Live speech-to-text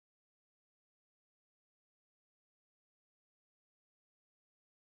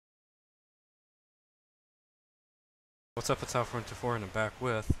What's up, it's Alfred 4 and I'm back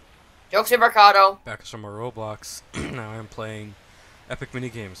with Jokes in Mercado. back from our Roblox. Now I'm playing Epic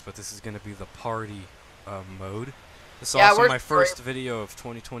Minigames, but this is gonna be the party mode. This is Yeah, also we're my sorry. first video of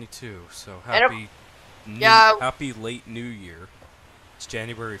 2022, so And happy late New Year. It's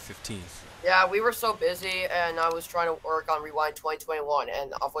January 15th. yeah, we were so busy, and I was trying to work on Rewind 2021,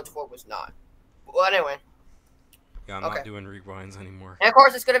 and Alpha 4 was not. Well, anyway, Yeah, I'm okay. not doing rewinds anymore. And of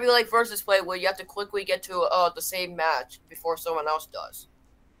course, it's gonna be like versus play, where you have to quickly get to the same match before someone else does.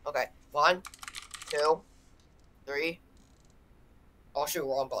 Okay, 1, 2, 3. Oh shoot,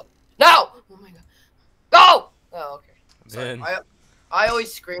 wrong button. No! Oh my god. Go! Oh, okay. Sorry. Then I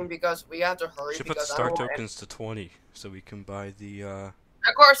always scream because we have to hurry should put the because I star don't want. tokens to 20 so we can buy the Of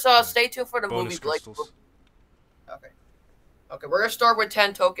course, stay tuned for the bonus movie Blake. crystals. Okay. Okay, we're gonna start with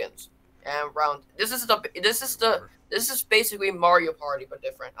 10 tokens and round. This is basically Mario Party but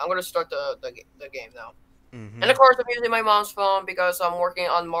different. I'm gonna start the game now. And of course, I'm using my mom's phone because I'm working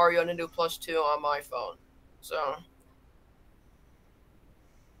on Mario Nintendo Plus 2 on my phone. So.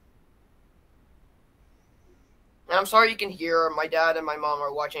 And I'm sorry you can hear my dad and my mom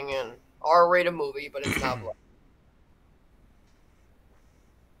are watching an R-rated movie, but it's not blood.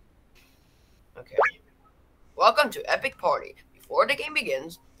 Okay. Welcome to Epic Party. Before the game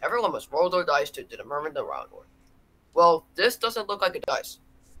begins, everyone must roll their dice to determine the round order. Well, this doesn't look like a dice.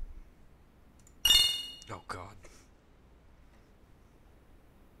 Oh god.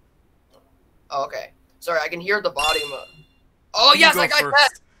 Oh, okay. Sorry, I can hear the volume. Oh You yes, go I got first. that.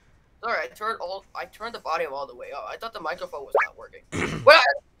 Sorry, I turned the volume all the way up. I thought the microphone was not working. What?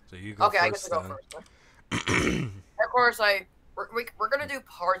 So you go Okay, I first guess I go then. first. Of course, we're gonna do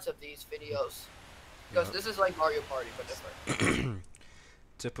parts of these videos because this is like Mario Party but different.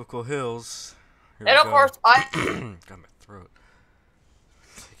 Typical hills. Here And we of go. course, I Got my throat.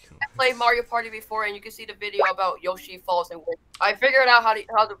 played Mario Party before, and you can see the video about Yoshi Falls and win. I figured out how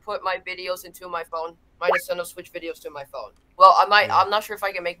to put my videos into my phone, my Nintendo Switch videos to my phone. Well, Yeah. I'm not sure if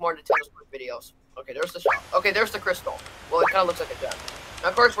I can make more Nintendo Switch videos. Okay, there's the shop. Okay, there's the crystal. Well, it kind of looks like a gem. And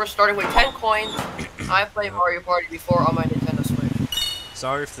of course, we're starting with 10 coins. I played Mario Party before on my Nintendo Switch.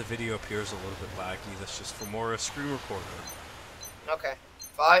 Sorry if the video appears a little bit laggy. That's just for more a screen recorder. Okay,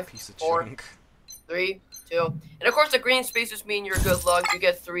 5, Piece of 4, junk. 3, 2, and of course the green spaces mean you're good luck. You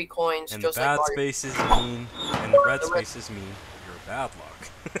get 3 coins, And the just like bad Mario. spaces mean, and the red spaces mean you're bad luck.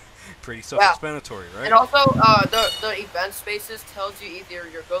 Pretty self-explanatory, right? And also, the event spaces tells you either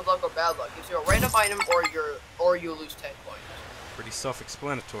you're good luck or bad luck. Gives you a random item or you lose 10 coins. Pretty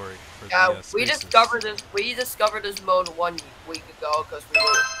self-explanatory for Yeah, the we spaces. discovered this mode 1 week ago because we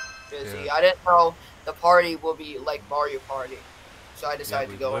were busy. Yeah. I didn't know the party will be like Mario Party, so I Yeah, decided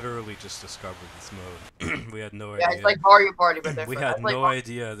we to go. literally just discovered this mode. We had no Yeah, idea. it's like Mario Party but different. We had no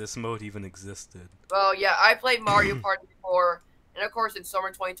idea this mode even existed. Well, yeah, I played Mario Party before, and of course in summer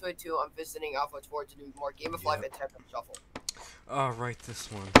 2022, I'm visiting Alpha 4 to do more Game of Life and Tandem Shuffle. Oh, right, this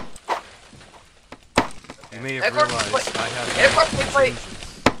one. You Okay. may And have of course realized I have and of course we play.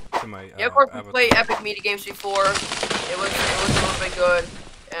 changes to my Yeah, of course we avatar. played Epic Minigames before. It was a little bit good,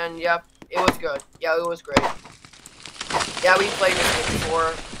 and yeah, it was good. Yeah, it was great. Yeah, we played this game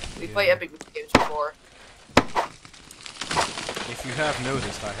before. We played Yeah. Epic Minigames before. If you have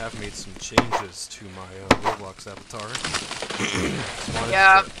noticed, I have made some changes to my Roblox avatar. Just wanted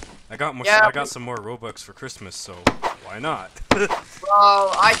Yeah. to- I got more. Yeah. I got some more Robux for Christmas, so why not?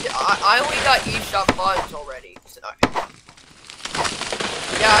 Well, I only got eShop funds already. So.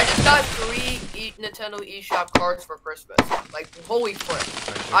 Yeah, I just got 3 Nintendo eShop cards for Christmas. Like, holy frick!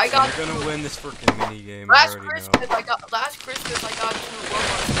 I So got You're gonna win this freaking mini game. I last already Christmas. know. Last Christmas I got 2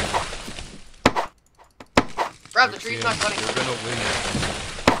 Robux. Crap, the tree's not cutting. You're gonna win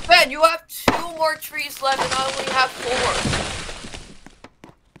this. Ben, you have 2 more trees left, and I only have 4.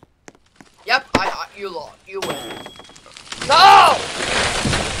 Yep, you lost. You win. No!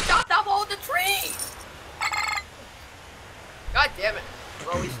 Stop down all the trees! God damn it.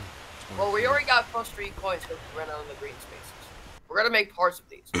 Well, we already got plus 3 coins because we ran out of the green spaces. We're gonna make parts of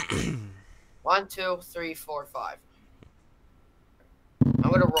these. 1, 2, 3, 4, 5.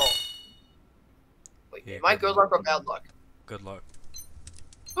 I'm gonna roll. Wait, Yeah, am I good good luck. luck or bad luck? Good luck.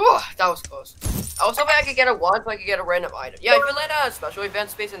 Ooh, that was close. I was hoping I could get a 1 so I could get a random item. Yeah, if you let a special event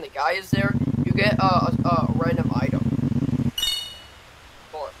space and the guy is there, you get a random item.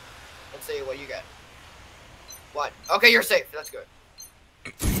 4. Let's see what you get. 1. Okay, you're safe. That's good.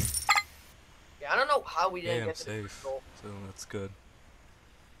 Yeah, I don't know how we Yeah, didn't I'm get to the safe. control. So that's good.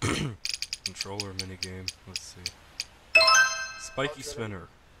 Controller minigame. Let's see. Spiky Okay. spinner.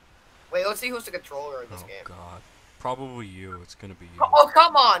 Wait, let's see who's the controller in this Oh game. god. Probably you. It's gonna be you. Oh,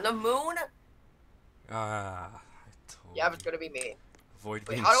 come on, the moon? Ah, I told Yeah, it's gonna be me. Avoid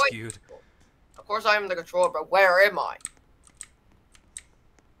Wait, being how do skewed. Of course I am the controller, but where am I?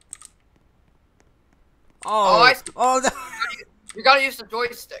 Oh, I see. oh no! You gotta use the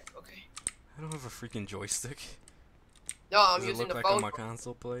joystick, okay? I don't have a freaking joystick. No, I'm Does it using look the like phone. I'm a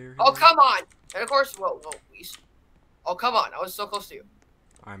console player? Oh, Here? come on! And of course, whoa, oh, come on! I was so close to you.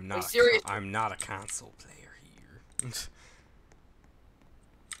 I'm Wait, not. seriously? I'm not a console player here. And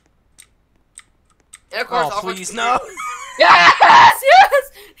of course, Oh please no! Yes!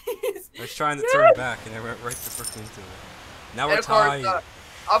 Yes! I was trying to turn back and I went right the frick into it. Now And we're of course, tied. Now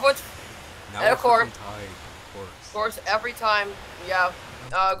and we're of course, freaking tied. Of course, every time, yeah.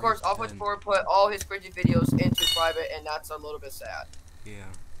 Of course, Alfred put all his cringy videos into private, and that's a little bit sad. Yeah.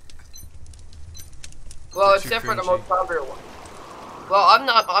 Well, except for the most popular one. Well,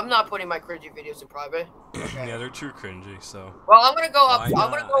 I'm not putting my cringy videos in private. Okay. Yeah, they're too cringy. So. Well, I'm gonna go up. I'm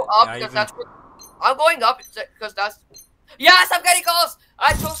gonna go up because that's what. I'm going up because that's. Yes, I'm getting close.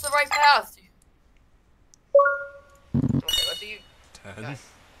 I chose the right path. Okay, let's see. 10. Okay.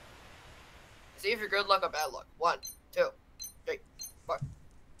 See if you're good luck or bad luck. 1, 2, 3, 4,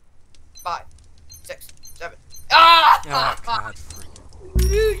 5, 6, 7. Ah! Oh, God,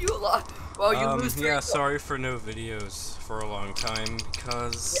 freaking. You lost. Well, you lose. Yeah, sorry for no videos for a long time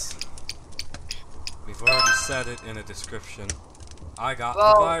because we've already said it in a description. I got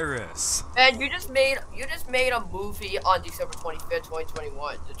the virus. Man, you just made a movie on December 25th,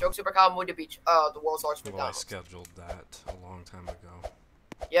 2021. The joke super common would be the world's largest McDonald's. I scheduled that a long time ago.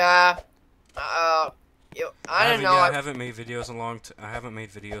 Yeah. I don't know. I haven't made videos in a long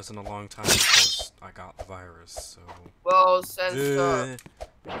time because I got the virus. So. Well, since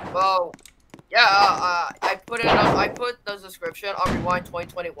well, yeah. I put the description on Rewind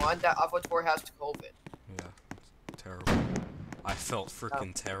 2021 that Alfred 4 has COVID. Yeah, it's terrible. I felt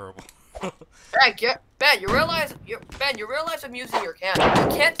freaking terrible. Ben, you realize I'm using your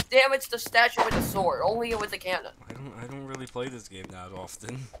cannon. You can't damage the statue with a sword, only with the cannon. I don't really play this game that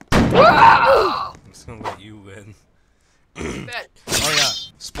often. Wow! I'm just gonna let you win. Ben. Oh yeah,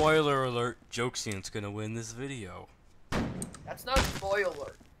 spoiler alert, Jokesian's gonna win this video. That's not a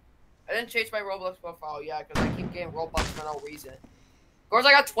spoiler. I didn't change my Roblox profile yet because I keep getting Robux for no reason. Of course,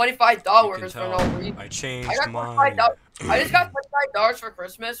 I got $25 for no reason. I changed mine. I just got $25 for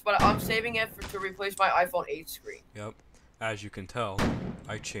Christmas, but I'm saving it to replace my iPhone 8 screen. Yep. As you can tell,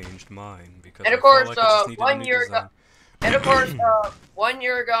 I changed mine because and of course, I felt like 1 year ago. And of course, 1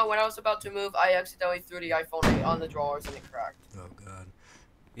 year ago, when I was about to move, I accidentally threw the iPhone 8 on the drawers and it cracked. Oh god.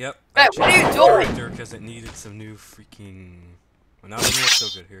 Yep. Ben, what are you doing? Because it needed some new freaking. Well, now it doesn't look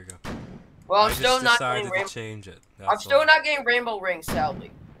so good. Here you go. Well, I'm still not getting rainbow. Change it. I'm still not getting rainbow rings,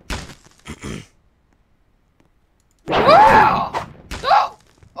 sadly. Wow! No!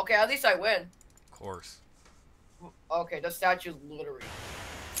 Okay, at least I win. Of course. Okay, the statue's literally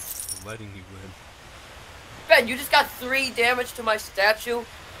letting you win. Ben, you just got 3 damage to my statue.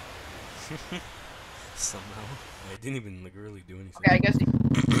 Somehow. I didn't even like really do anything. Okay, I guess.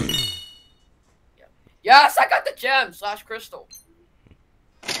 Yeah. Yes, I got the gem / crystal.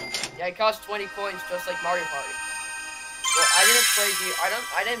 Yeah, it costs 20 coins, just like Mario Party. Well, I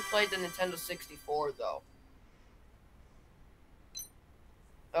didn't play the Nintendo 64 though.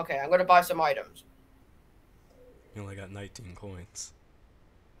 Okay, I'm gonna buy some items. You only got 19 coins.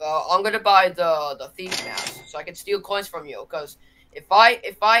 I'm gonna buy the thief mask so I can steal coins from you. Cause if I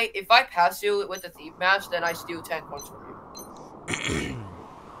pass you with the thief mask, then I steal 10 coins from you.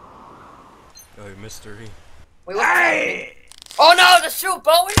 Oh, mystery. Wait, what? Hey! Oh no, the shoot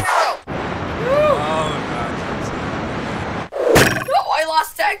bow and arrow! Oh god. No, I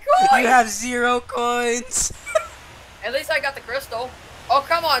lost 10 coins! You have 0 coins! At least I got the crystal. Oh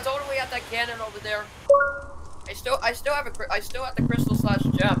come on, it's all the way at that cannon over there. I still have the crystal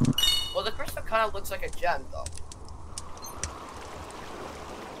 / gem. Well, the crystal kind of looks like a gem though.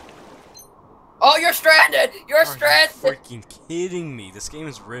 Oh, you're stranded! You're stranded! Are you freaking kidding me? This game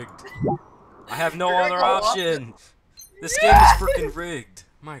is rigged. I have no other option. This game is freaking rigged.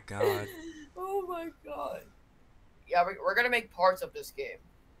 My god. Oh my god. Yeah, we're gonna make parts of this game.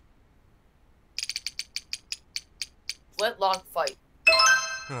 Flintlock fight.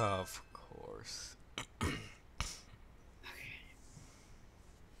 Of course.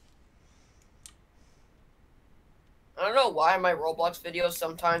 I don't know why my Roblox videos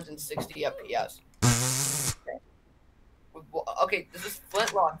sometimes in 60 FPS. Okay, this is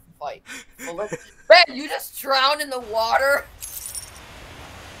Flintlock fight. Ben, you just drowned in the water?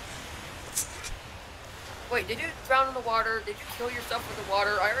 Wait, did you drown in the water? Did you kill yourself with the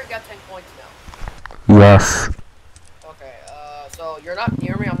water? I already got 10 points now. Yes. Okay, so you're not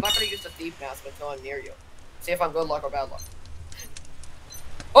near me. I'm not gonna use the thief mask until I'm near you. See if I'm good luck or bad luck.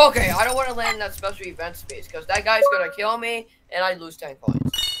 Okay, I don't want to land in that special event space because that guy's gonna kill me and I lose 10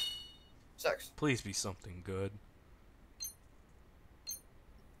 coins. 6. Please be something good.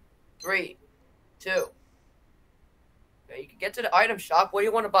 3, 2. Okay, you can get to the item shop. What do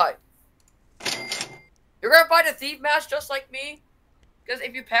you want to buy? You're gonna buy the thief mask just like me? Because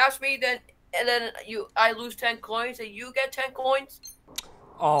if you pass me, then I lose 10 coins and you get 10 coins.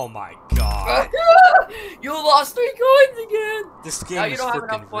 Oh my god. You lost 3 coins again. This game now is you don't have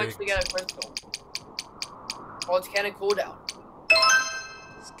enough rigged. points to get a crystal. Oh, it's cannon cooldown.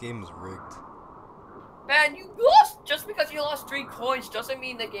 This game is rigged. Man, you lost just because you lost 3 coins doesn't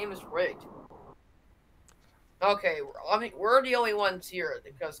mean the game is rigged. Okay, I mean, we're the only ones here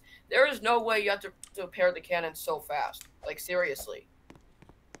because there is no way you have to pair the cannons so fast. Like seriously.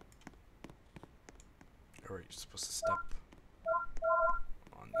 Alright, you're supposed to step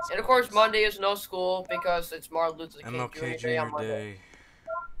on these. And of course, Monday is no school because it's Martin Luther King MLK Jr. Day on Day.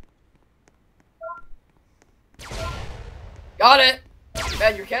 Got it!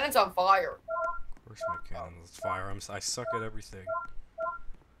 Man, your cannon's on fire. Of course my cannon is fire. I suck at everything.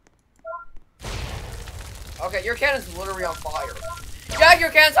 Okay, your cannon's literally on fire. Yeah, your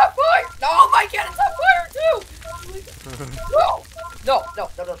cannon's on fire! No, my cannon's on fire too! No! No, no,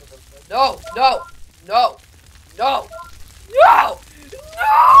 no, no, no, no, no, no, no, no!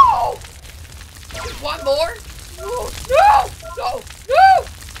 One more? No, no, no, no,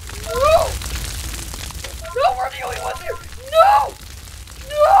 no! No, we're the only ones here! No!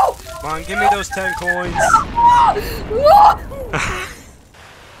 No! Come on, give me those 10 coins!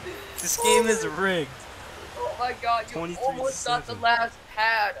 This game is rigged. Oh my god, you almost got the last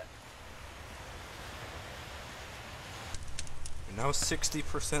pad. We're now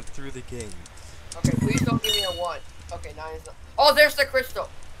 60% through the game. Okay, please don't give me a 1. Okay, 9 is not. Oh, there's the crystal.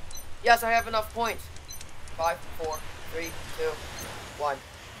 Yes, I have enough points. 5, 4, 3, 2, 1.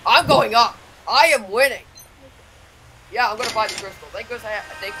 I'm going up. I am winning. Yeah, I'm gonna buy the crystal. Thank goodness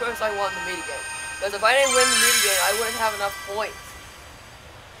I won the mini game. Because if I didn't win the mini game, I wouldn't have enough points.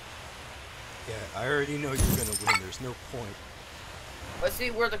 Yeah, I already know you're gonna win. There's no point. Let's see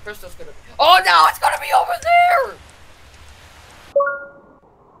where the crystal's gonna be. Oh no, it's gonna be over there!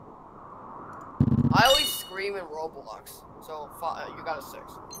 I always scream in Roblox. So, you got a 6.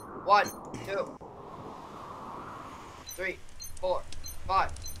 1, 2, 3, 4,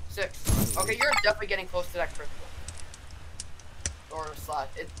 5, 6. Okay, you're definitely getting close to that crystal. Or a slot.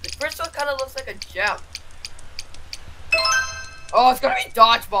 The crystal kind of looks like a gem. Oh, it's gonna be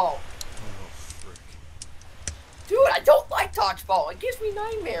dodgeball. Oh, frick. Dude, I don't like dodgeball. It gives me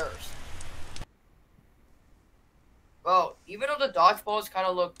nightmares. Well, even though the dodgeballs kind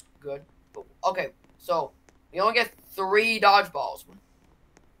of look good. Okay, so we only get 3 dodgeballs.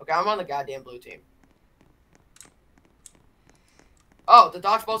 Okay, I'm on the goddamn blue team. Oh, the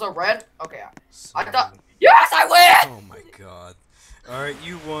dodgeballs are red? Okay, I thought. Yes, I win! Oh my god. Alright,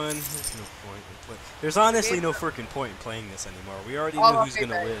 you won. There's no point in playing. There's honestly no freaking point in playing this anymore. We already know who's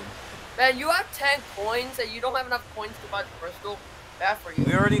gonna win. Man, you have 10 coins and you don't have enough coins to buy the crystal. Bad for you.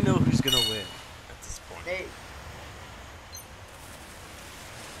 We already know who's gonna win at this point. Hey.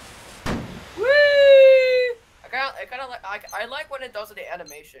 Whee! I like when it does the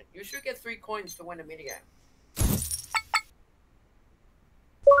animation. You should get 3 coins to win the minigame.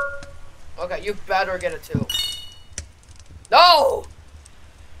 Okay, you better get a 2. No!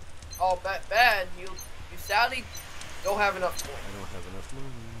 Oh, Ben, you sadly don't have enough coins. I don't have enough money.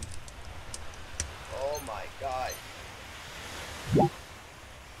 Oh my god.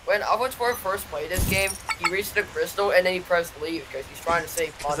 When Alfred first played this game, he reached the crystal and then he pressed leave because he's trying to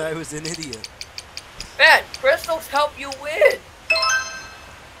save money. Because I was an idiot. Ben, crystals help you win!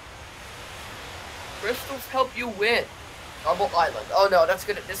 Crystals help you win. Double Island. Oh no, this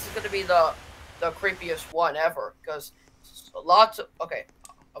is gonna be the creepiest one ever. Because lots of okay.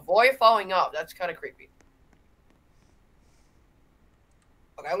 Avoid falling up, that's kinda creepy.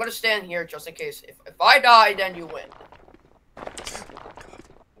 Okay, I'm gonna stand here just in case. If I die, then you win.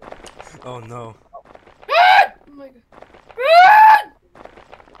 Oh no. Ben! Oh my god. Ben!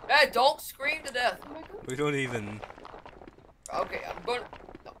 Hey, don't scream to death. Oh my god. We don't even. Okay, I'm going.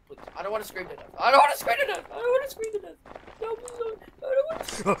 No, please. I don't want to scream to death. I don't want to scream to death. I don't want to scream to death. No, please don't. I don't want to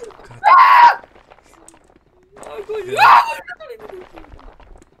scream to death. God. Ah! I'm going to. Ah!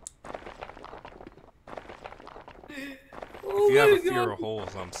 Oh If you have a my fear God. of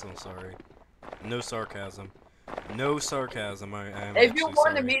holes, I'm so sorry. No sarcasm. No sarcasm. I am. If you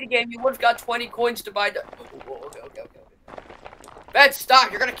won the mini game, you would have got 20 coins to buy the. Oh, okay. Ben,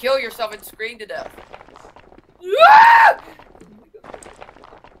 stop! You're gonna kill yourself and scream to death. Ah!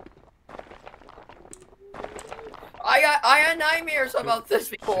 I had nightmares about this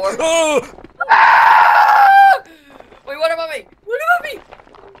before. Oh! Ah! Wait, what about me? What about me?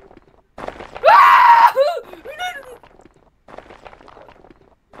 Ah!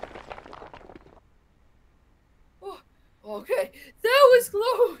 Oh, okay, that was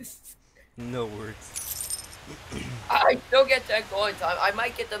close. No words. I still get 10 coins. I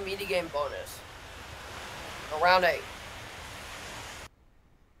might get the minigame bonus. Round 8.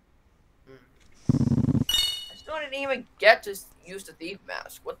 I still didn't even get to use the thief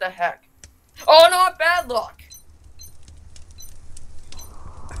mask. What the heck? Oh no, bad luck!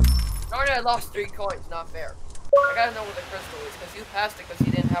 Sorry, I lost 3 coins. Not fair. I gotta know where the crystal is, because you passed it because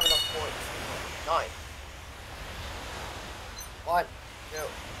you didn't have enough coins. 9. 1, 2,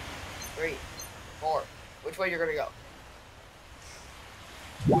 3, 4. Which way you're gonna go?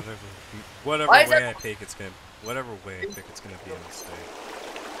 Whatever way I pick, it's gonna. Whatever way I pick, it's gonna be a mistake.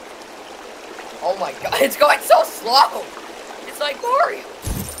 Oh my god, it's going so slow! It's like Mario!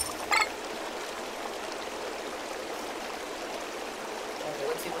 Okay,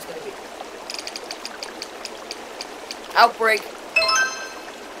 let's see what's gonna be. Outbreak!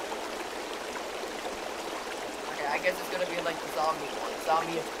 Okay, I guess it's gonna be like the zombie one.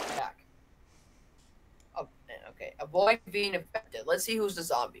 Zombie attack. Oh, okay, avoid being infected. Let's see who's the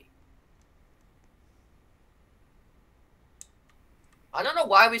zombie. I don't know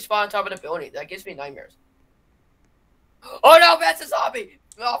why we spawn on top of the building. That gives me nightmares. Oh no, that's a zombie!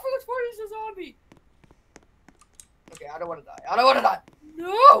 No, for the sport is a zombie! Okay, I don't want to die. I don't want to die!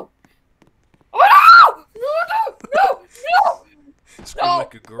 No! Oh no! No, no, no, no! Scream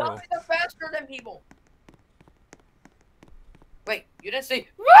like a girl. Zombies are faster than people. Wait, you didn't say.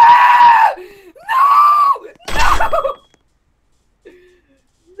 No! No!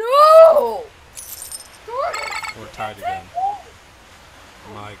 No! We're tied again.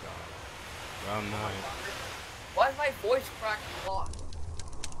 My god. Round 9. Why is my voice cracked a lot?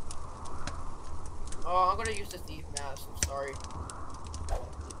 Oh, I'm gonna use the thief mask. I'm sorry.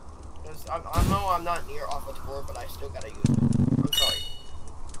 I know I'm not near Alfred's 4, but I still gotta use it. I'm sorry.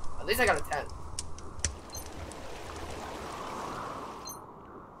 At least I got a 10.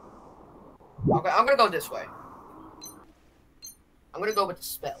 Okay, I'm gonna go this way. I'm gonna go with the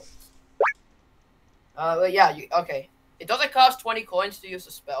spells. But yeah, okay. It doesn't cost 20 coins to use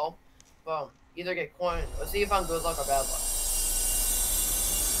the spell. Well, either get coins. Let's see if I'm good luck or bad luck.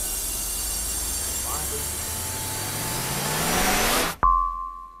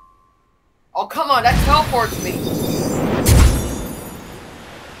 Oh, come on, that teleports me.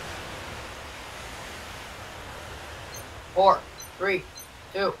 Four, 3,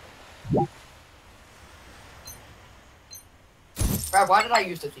 2. Crap, why did I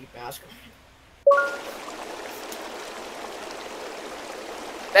use the thief mask?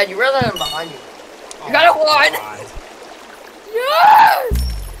 Ben, you realize I'm behind you. You got a 1! God. Yes!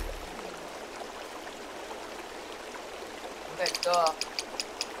 Okay, duh.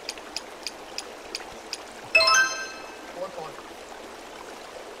 4 coins.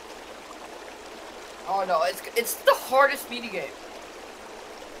 Oh no, it's the hardest minigame.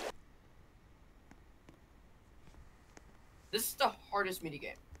 This is the hardest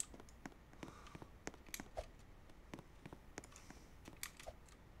minigame.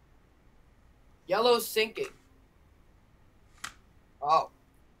 Yellow's sinking. Oh.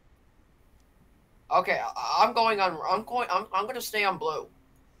 Okay, I'm gonna stay on blue.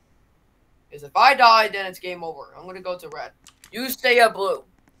 Because if I die, then it's game over. I'm gonna go to red. You stay at blue.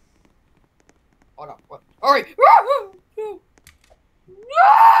 Hold on. What? Hurry! No!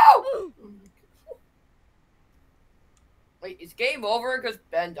 No! Wait, is game over because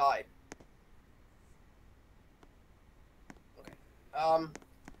Ben died? Okay.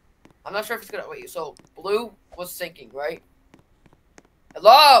 I'm not sure if it's gonna wait. So blue was sinking, right?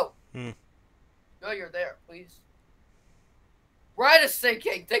 Hello. No, you're there. Please. Red is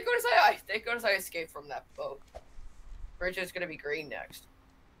sinking. Thank goodness I escaped from that boat. Bridge is gonna be green next.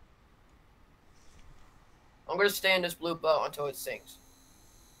 I'm gonna stay in this blue boat until it sinks.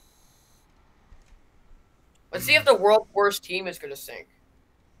 Let's see if the world's worst team is gonna sink.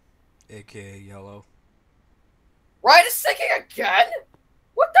 AKA yellow. Red is sinking again?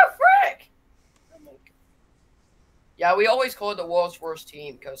 What the frick? Yeah, we always call it the world's worst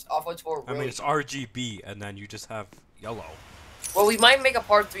team because Alfred's 4 really... I mean, it's RGB, and then you just have yellow. Well, we might make a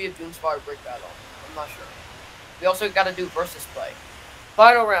part 3 of Doomspire Brick Battle. I'm not sure. We also gotta do versus play.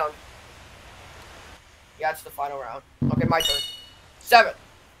 Final round. Yeah, it's the final round. Okay, my turn. 7.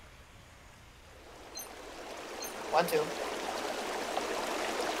 1, 2.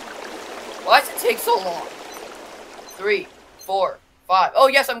 Why does it take so long? 3, 4, 5. Oh,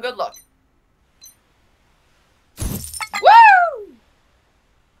 yes, I'm good luck.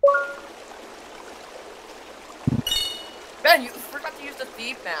 to use the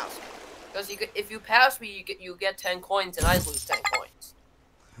thief mask. Because if you pass me, you get 10 coins, and I lose 10 coins.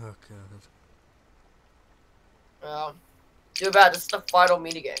 Oh god. Too bad. This is the final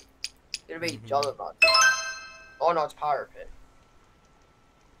minigame. It's gonna be Juggernaut. Oh no, it's Power Pit.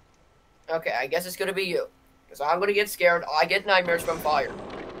 Okay, I guess it's gonna be you. Because I'm gonna get scared. I get nightmares from fire.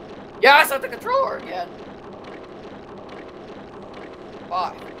 Yes, I'm the controller again.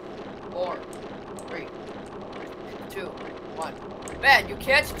 5, 4, 3, 2, 1. Man, you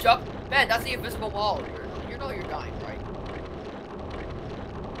can't jump. Man, that's the invisible wall. You know you're dying, right?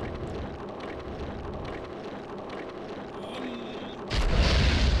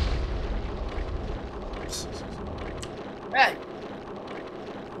 Man.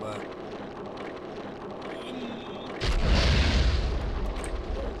 What?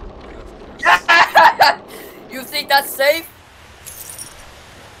 You think that's safe?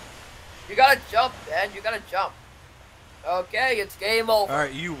 You gotta jump, man. You gotta jump. Okay, it's game over.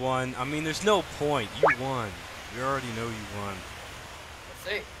 Alright, you won. I mean, there's no point. You won. We already know you won. Let's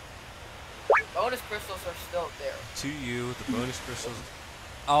see. Bonus crystals are still there. To you, the bonus crystals.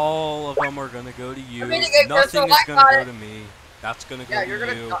 All of them are gonna go to you. Nothing Nothing is gonna go to me. That's gonna go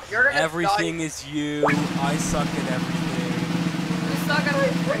to you. Everything is you. I suck at everything. You suck at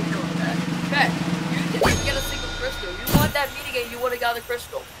everything, man. Man, you didn't get a single crystal. You want that minigame, you would have got the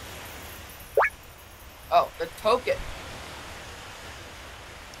crystal. Oh, the token.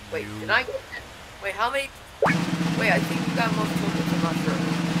 Wait, did I get that? Wait, how many? Wait, I think you got most tokens. I'm not sure.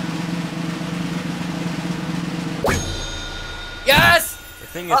 Yes! The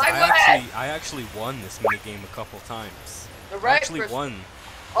thing is, I actually won this minigame a couple times. The red I actually crystal. won.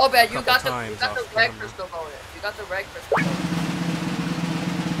 Oh man, you got the times red crystal bonus. You got the red crystal bonus.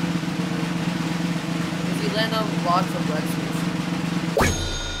 If you land on lots of red crystals.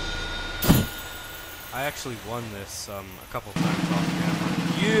 I actually won this a couple times off camera.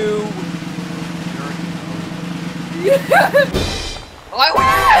 You. I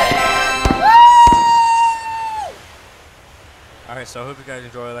win! Alright, so I hope you guys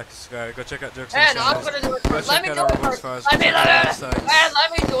enjoy. Like, subscribe. Go check out Jokes Man, I'm gonna do it first. Let me do it first. Let me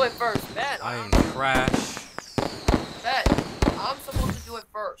do it first. Man, I am trash. Man, I'm supposed to do it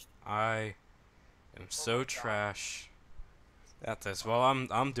first. I am so trash at this. Well,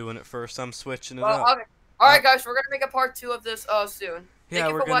 I'm doing it first. I'm switching it up. Okay. All right, guys, we're gonna make a part 2 of this soon.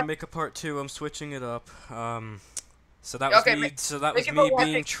 Yeah, we're gonna make a part 2. I'm switching it up. So that was me. So that was me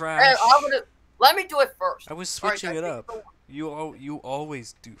being trash. Let me do it first. I was switching it up. You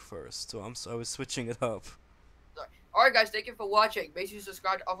always do first, so I was switching it up. Alright guys, thank you for watching. Make sure you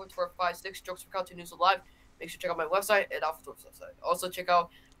subscribe to Alfred456 Jokes for Cartoon News Alive. Make sure to check out my website at Alfred's website. Also check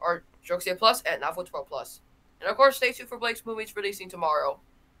out our Jokes Plus at Alfred12 Plus. And of course, stay tuned for Blake's movies releasing tomorrow.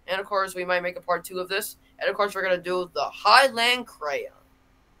 And of course, we might make a part 2 of this. And of course, we're gonna do the Highland Crayon.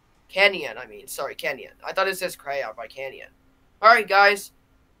 Canyon, I mean, sorry, Canyon. I thought it says Crayon by Canyon. Alright guys.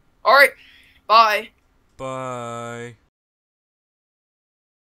 Alright. Bye. Bye.